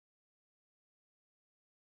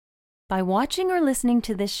By watching or listening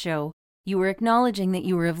to this show, you are acknowledging that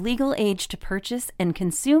you are of legal age to purchase and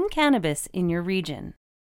consume cannabis in your region.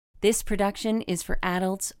 This production is for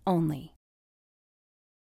adults only.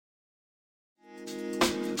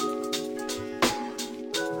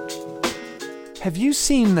 Have you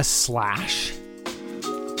seen The Slash?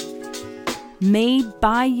 Made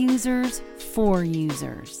by users for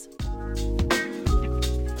users.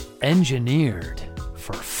 Engineered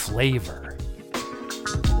for flavor.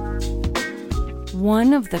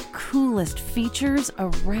 One of the coolest features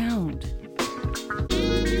around.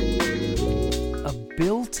 A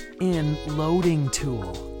built-in loading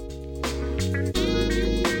tool.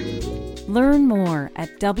 Learn more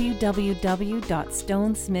at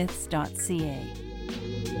www.stonesmiths.ca.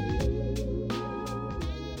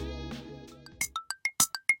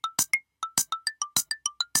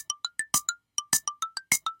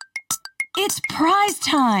 It's prize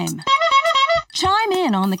time! Chime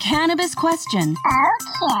in on the cannabis question.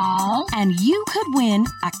 Okay. And you could win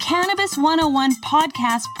a Cannabis 101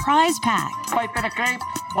 podcast prize pack. Pipe and a grape,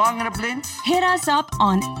 bong and a blint. Hit us up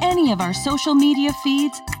on any of our social media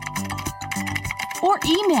feeds or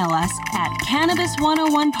email us at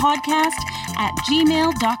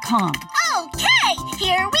cannabis101podcast@gmail.com. Okay,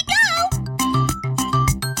 here we go.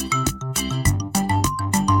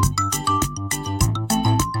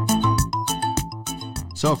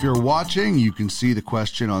 So if you're watching, you can see the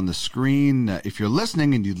question on the screen. If you're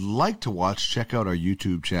listening and you'd like to watch, check out our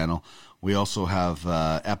YouTube channel. We also have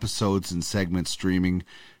episodes and segments streaming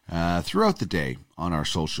throughout the day on our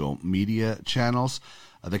social media channels.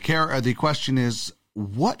 The question is,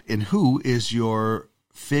 what and who is your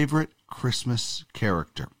favorite Christmas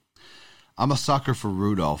character? I'm a sucker for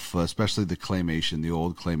Rudolph, especially the claymation, the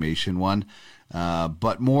old claymation one.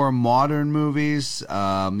 But more modern movies,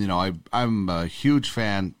 I'm a huge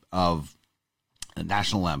fan of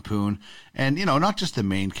National Lampoon. And, not just the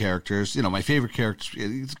main characters. My favorite character,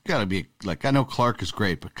 it's got to be, I know Clark is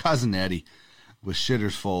great, but Cousin Eddie with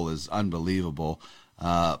Shitters Full is unbelievable.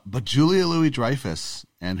 But Julia Louis-Dreyfus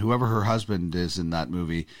and whoever her husband is in that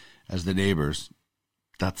movie as the neighbors,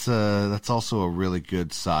 that's also a really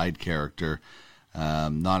good side character.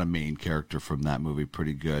 Not a main character from that movie.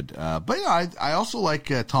 Pretty good. But yeah, I also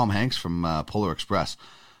like Tom Hanks from Polar Express.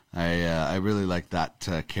 I really like that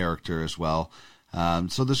character as well.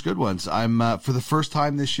 So there's good ones. I'm for the first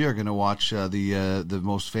time this year going to watch the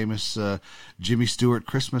most famous Jimmy Stewart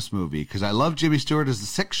Christmas movie, because I love Jimmy Stewart as the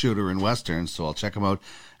six-shooter in westerns. So I'll check him out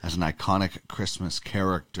as an iconic Christmas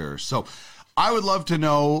character. So I would love to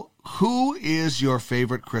know, who is your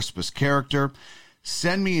favorite Christmas character?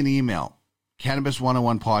 Send me an email,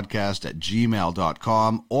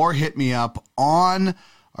 cannabis101podcast@gmail.com, or hit me up on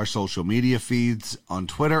our social media feeds on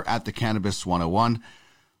Twitter at the Cannabis 101,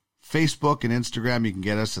 Facebook and Instagram. You can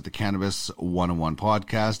get us at the Cannabis 101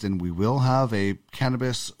 podcast, and we will have a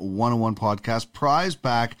Cannabis 101 podcast prize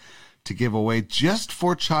back to give away just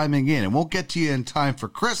for chiming in. It won't get to you in time for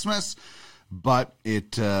Christmas, but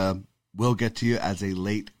it will get to you as a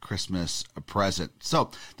late Christmas present.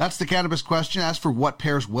 So that's the cannabis question. As for what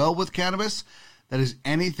pairs well with cannabis, that is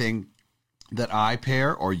anything that I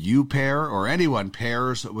pair or you pair or anyone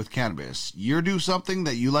pairs with cannabis. You do something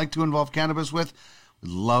that you like to involve cannabis with,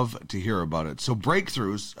 we'd love to hear about it. So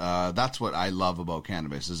breakthroughs, that's what I love about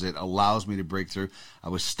cannabis, is it allows me to break through. I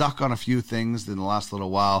was stuck on a few things in the last little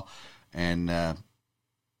while, and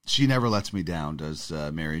she never lets me down, does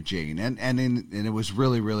Mary Jane. And it was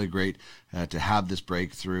really, really great to have this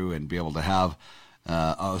breakthrough and be able to have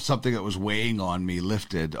something that was weighing on me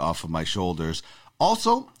lifted off of my shoulders.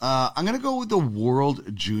 Also, I'm going to go with the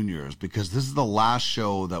World Juniors, because this is the last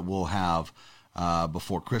show that we'll have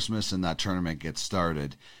before Christmas and that tournament gets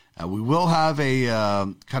started. We will have a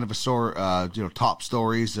kind of a top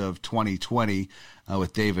stories of 2020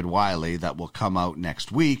 with David Wiley that will come out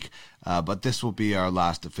next week. But this will be our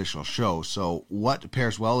last official show. So what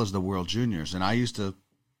pairs well is the World Juniors. And I used to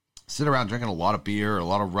sit around drinking a lot of beer, a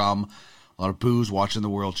lot of rum, a lot of booze, watching the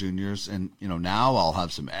World Juniors. And, now I'll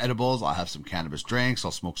have some edibles. I'll have some cannabis drinks.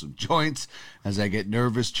 I'll smoke some joints as I get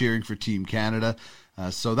nervous cheering for Team Canada.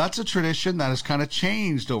 So that's a tradition that has kind of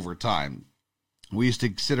changed over time. We used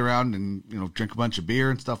to sit around and, drink a bunch of beer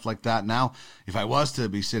and stuff like that. Now, if I was to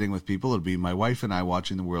be sitting with people, it'd be my wife and I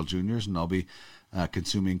watching the World Juniors, and I'll be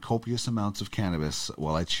consuming copious amounts of cannabis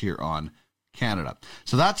while I cheer on Canada.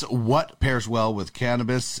 So that's what pairs well with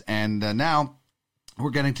cannabis. And now we're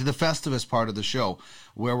getting to the Festivus part of the show,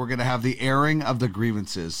 where we're going to have the airing of the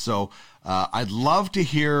grievances. So I'd love to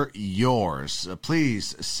hear yours.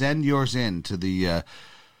 Please send yours in to the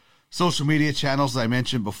social media channels that I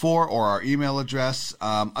mentioned before, or our email address.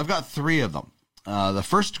 I've got 3 of them. The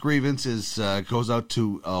first grievance goes out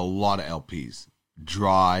to a lot of LPs.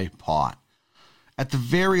 Dry pot. At the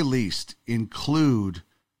very least, include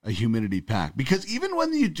a humidity pack, because even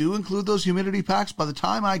when you do include those humidity packs, by the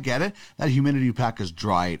time I get it, that humidity pack is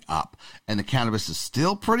dried up and the cannabis is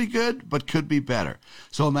still pretty good, but could be better.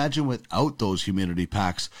 So imagine without those humidity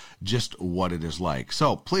packs, just what it is like.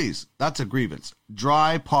 So please, that's a grievance.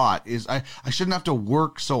 Dry pot is, I shouldn't have to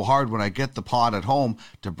work so hard when I get the pot at home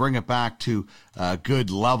to bring it back to good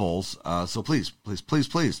levels. So please,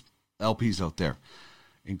 LPs out there,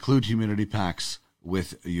 include humidity packs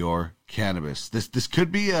with your cannabis. This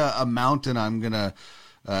could be a mountain I'm going to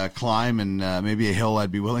climb, and maybe a hill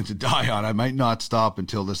I'd be willing to die on. I might not stop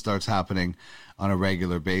until this starts happening on a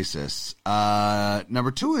regular basis.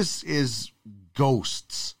 Number 2 is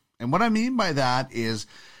ghosts. And what I mean by that is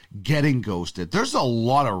getting ghosted. There's a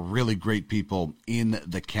lot of really great people in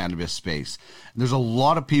the cannabis space. There's a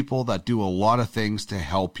lot of people that do a lot of things to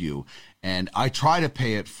help you. And I try to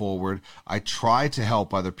pay it forward. I try to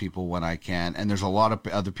help other people when I can. And there's a lot of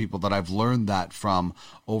other people that I've learned that from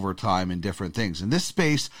over time in different things. And this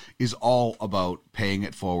space is all about paying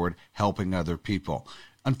it forward, helping other people.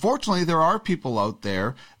 Unfortunately, there are people out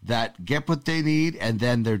there that get what they need and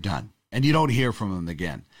then they're done. And you don't hear from them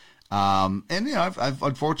again. And you know,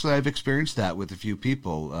 I've experienced that with a few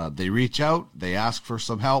people. They reach out, they ask for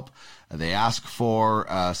some help, they ask for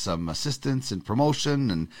some assistance and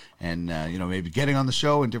promotion, and you know, maybe getting on the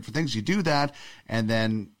show and different things. You do that, and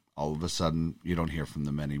then all of a sudden you don't hear from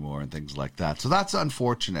them anymore and things like that. So that's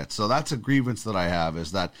unfortunate. So that's a grievance that I have,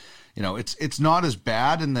 is that, you know, it's not as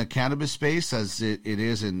bad in the cannabis space as it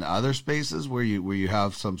is in other spaces where you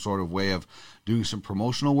have some sort of way of doing some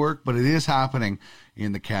promotional work, but it is happening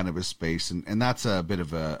in the cannabis space, and that's a bit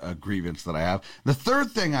of a grievance that I have. The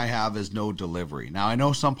third thing I have is no delivery. Now, I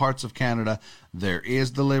know some parts of Canada there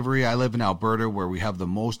is delivery. I live in Alberta, where we have the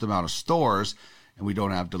most amount of stores, and we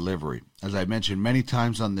don't have delivery. As I mentioned many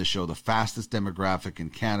times on this show, the fastest demographic in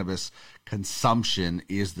cannabis consumption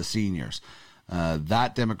is the seniors.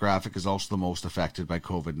 That demographic is also the most affected by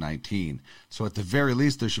COVID-19. So at the very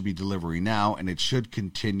least, there should be delivery now, and it should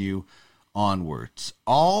continue onwards.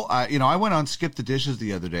 I went on Skip the Dishes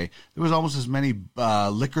the other day. There was almost as many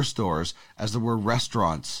liquor stores as there were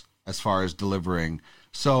restaurants as far as delivering.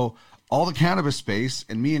 So all the cannabis space,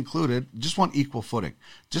 and me included, just want equal footing.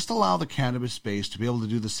 Just allow the cannabis space to be able to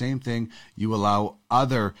do the same thing you allow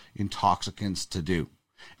other intoxicants to do.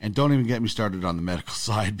 And don't even get me started on the medical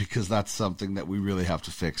side, because that's something that we really have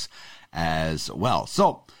to fix as well.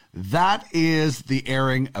 So that is the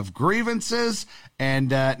airing of grievances. And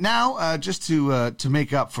now, just to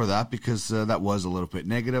make up for that, because that was a little bit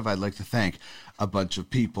negative, I'd like to thank a bunch of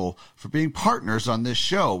people for being partners on this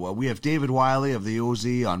show. We have David Wiley of the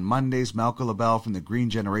OZ on Mondays, Malcolm LaBelle from the Green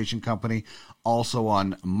Generation Company also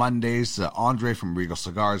on Mondays. Andre from Regal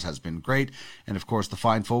Cigars has been great. And, of course, the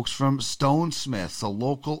fine folks from Stone Smiths, a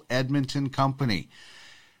local Edmonton company.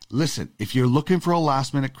 Listen, if you're looking for a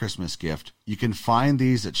last-minute Christmas gift, you can find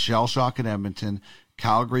these at Shell Shock in Edmonton.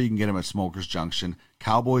 Calgary, you can get them at Smokers Junction,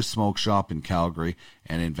 Cowboys Smoke Shop in Calgary,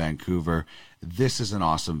 and in Vancouver. This is an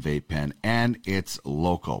awesome vape pen, and it's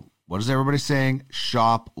local. What is everybody saying?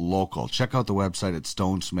 Shop local. Check out the website at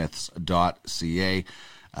stonesmiths.ca.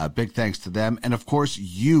 Big thanks to them. And, of course,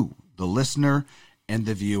 you, the listener and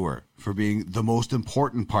the viewer, for being the most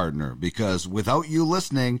important partner, because without you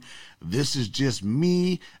listening, this is just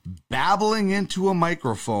me babbling into a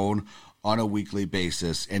microphone on a weekly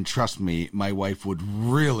basis. And trust me, my wife would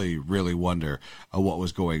really, really wonder what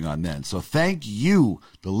was going on then. So thank you,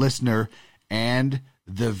 the listener and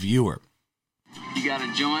the viewer. You got a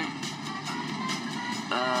joint?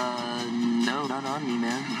 No, not on me,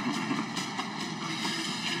 man.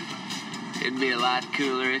 It'd be a lot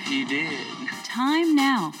cooler if you did. Time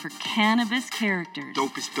now for Cannabis Characters.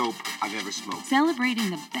 Dopest dope I've ever smoked. Celebrating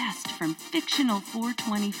the best from fictional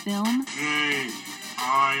 420 film. Hey,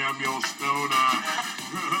 I am your stoner.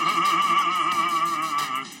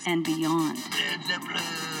 And beyond.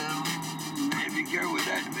 Heavy girl with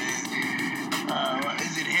that, man.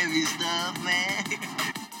 Is it heavy stuff, man?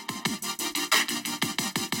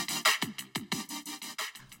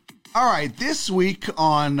 All right, this week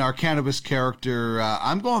on our Cannabis Character,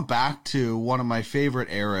 I'm going back to one of my favorite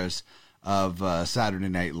eras of Saturday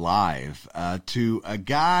Night Live, to a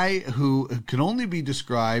guy who can only be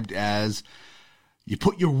described as you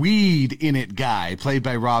put your weed in it guy, played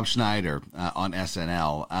by Rob Schneider on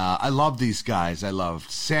SNL. I love these guys. I loved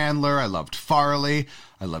Sandler. I loved Farley.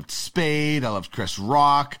 I loved Spade. I loved Chris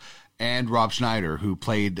Rock. and Rob Schneider, who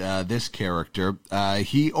played this character.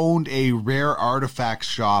 He owned a rare artifacts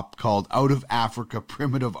shop called Out of Africa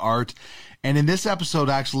Primitive Art. And in this episode,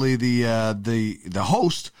 actually, the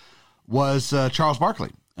host was Charles Barkley,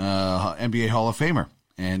 NBA Hall of Famer,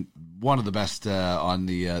 and one of the best on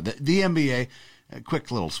the NBA.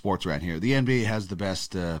 Quick little sports rant here. The NBA has the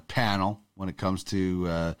best panel when it comes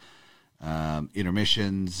to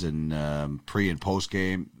intermissions and pre and post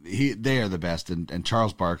game. They are the best, and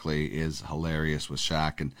Charles Barkley is hilarious with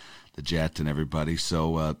Shaq and the Jet and everybody.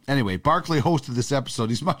 So anyway, Barkley hosted this episode.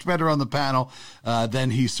 He's much better on the panel than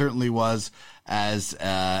he certainly was as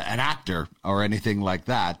an actor or anything like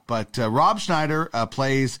that. But Rob Schneider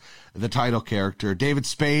plays the title character. David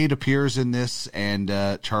Spade appears in this, and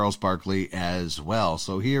Charles Barkley as well.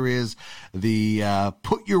 So here is the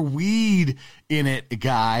put your weed in it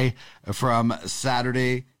guy from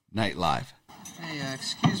Saturday Night Live. Hey,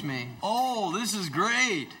 excuse me. Oh, this is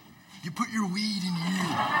great. You put your weed in here.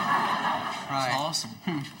 Right. That's awesome.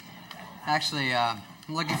 Actually, I'm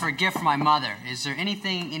looking for a gift for my mother. Is there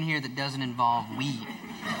anything in here that doesn't involve weed?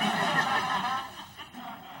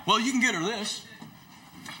 Well, you can get her this.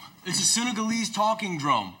 It's a Senegalese talking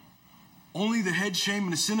drum. Only the head shame in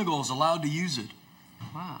the Senegal is allowed to use it.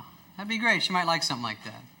 Wow. That'd be great. She might like something like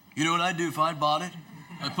that. You know what I'd do if I bought it?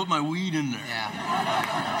 I'd put my weed in there.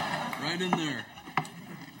 Yeah. Right in there.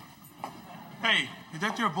 Hey, is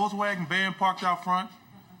that your Volkswagen van parked out front?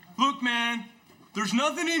 Look, man, there's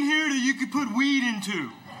nothing in here that you could put weed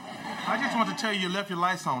into. I just want to tell you left your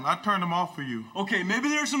lights on. I turned them off for you. Okay, maybe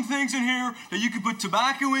there are some things in here that you could put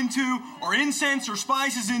tobacco into, or incense or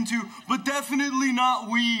spices into, but definitely not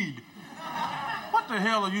weed. What the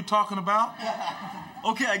hell are you talking about?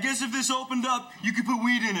 Okay, I guess if this opened up, you could put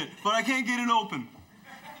weed in it, but I can't get it open.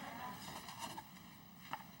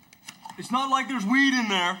 It's not like there's weed in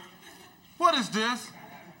there. What is this?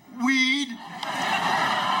 Weed.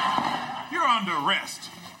 You're under arrest.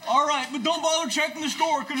 All right, but don't bother checking the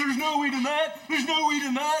store, because there's no weed in that, there's no weed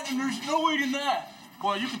in that, and there's no weed in that.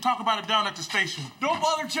 Well, you can talk about it down at the station. Don't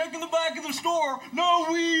bother checking the back of the store. No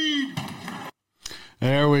weed.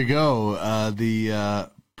 There we go. The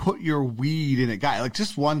put your weed in it guy, like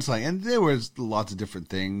just one slang, and there was lots of different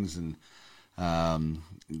things and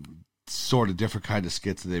sort of different kind of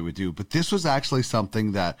skits that they would do. But this was actually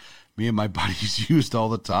something that me and my buddies used all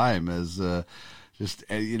the time as just,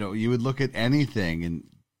 you know, you would look at anything and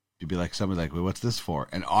you'd be like, somebody like, well, what's this for?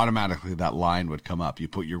 And automatically that line would come up. You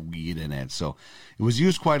put your weed in it. So it was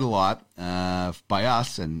used quite a lot by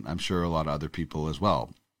us, and I'm sure a lot of other people as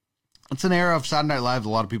well. It's an era of Saturday Night Live a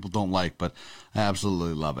lot of people don't like, but I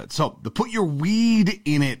absolutely love it. So the put your weed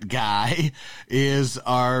in it guy is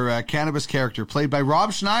our cannabis character played by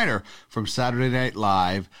Rob Schneider from Saturday Night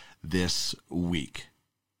Live this week.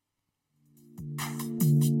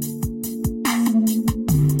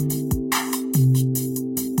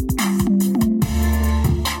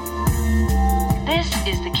 This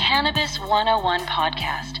is the Cannabis 101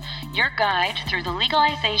 podcast, your guide through the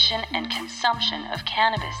legalization and consumption of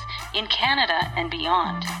cannabis in Canada and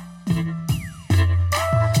beyond.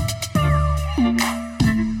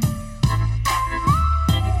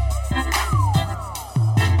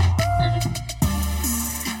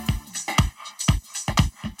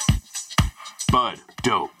 Bud,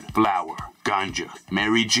 dope, flower, ganja,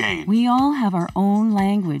 Mary Jane, We all have our own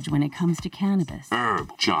language when it comes to cannabis.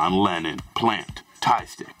 herb, John Lennon, plant, Thai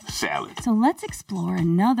stick, salad, So let's explore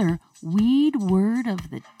another weed word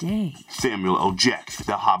of the day. Samuel L. Jackson,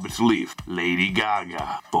 The Hobbit's Leaf, Lady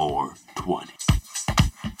Gaga, 420.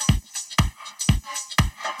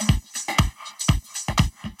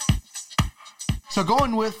 So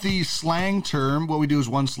going with the slang term, what we do is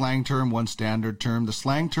one slang term, one standard term. The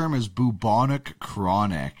slang term is bubonic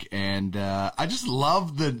chronic, and I just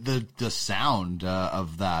love the sound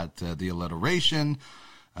of that, the alliteration,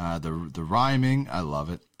 the rhyming. I love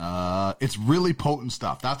it. It's really potent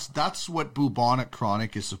stuff. That's what bubonic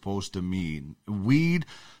chronic is supposed to mean. Weed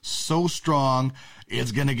so strong,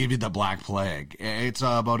 it's going to give you the black plague. It's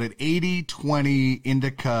about an 80-20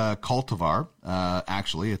 indica cultivar.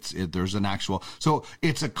 Actually, there's an actual, so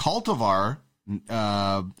it's a cultivar,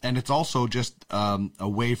 and it's also just a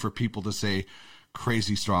way for people to say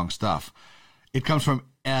crazy strong stuff. It comes from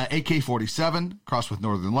AK-47, crossed with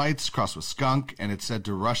Northern Lights, crossed with skunk, and it's said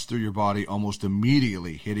to rush through your body almost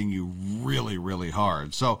immediately, hitting you really, really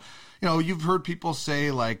hard. So, you know, you've heard people say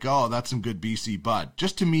like, oh, that's some good BC bud.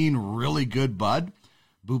 Just to mean really good bud,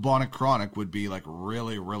 bubonic chronic would be like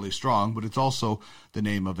really, really strong, but it's also the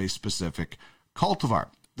name of a specific cultivar.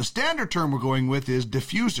 The standard term we're going with is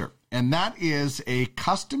diffuser, and that is a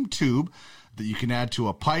custom tube that you can add to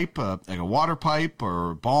a pipe, like a water pipe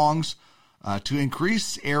or bongs, to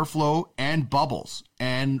increase airflow and bubbles.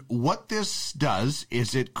 And what this does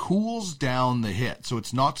is it cools down the hit, so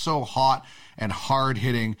it's not so hot and hard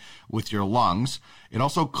hitting with your lungs. It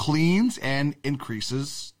also cleans and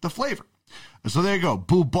increases the flavor. So there you go.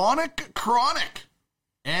 Bubonic Chronic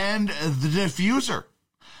and the diffuser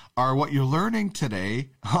are what you're learning today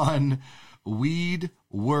on Weed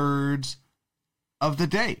Words of the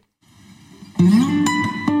Day.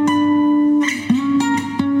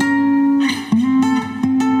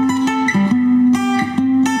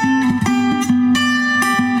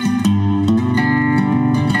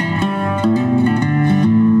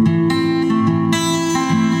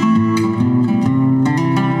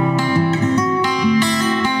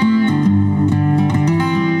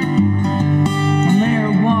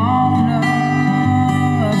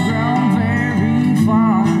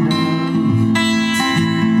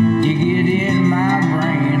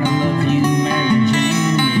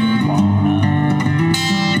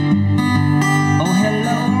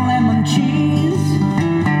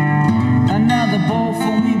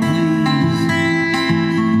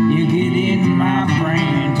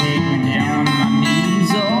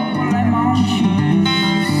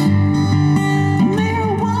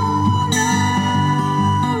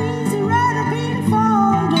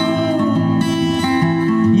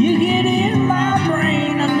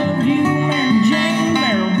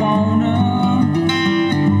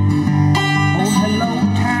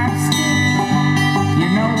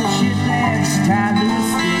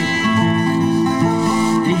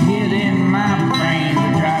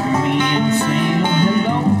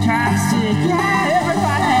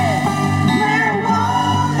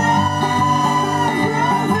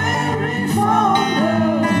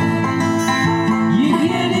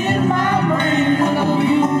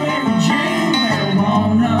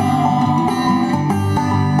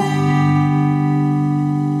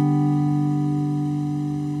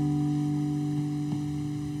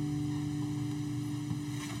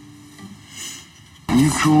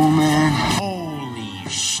 Cool, man. Holy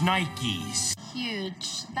shnikes.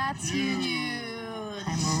 Huge. That's huge.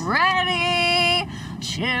 I'm ready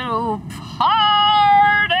to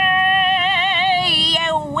party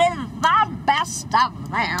with the best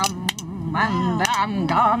of them. And I'm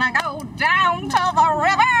gonna go down to the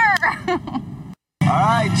river. All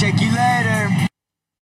right, check you later.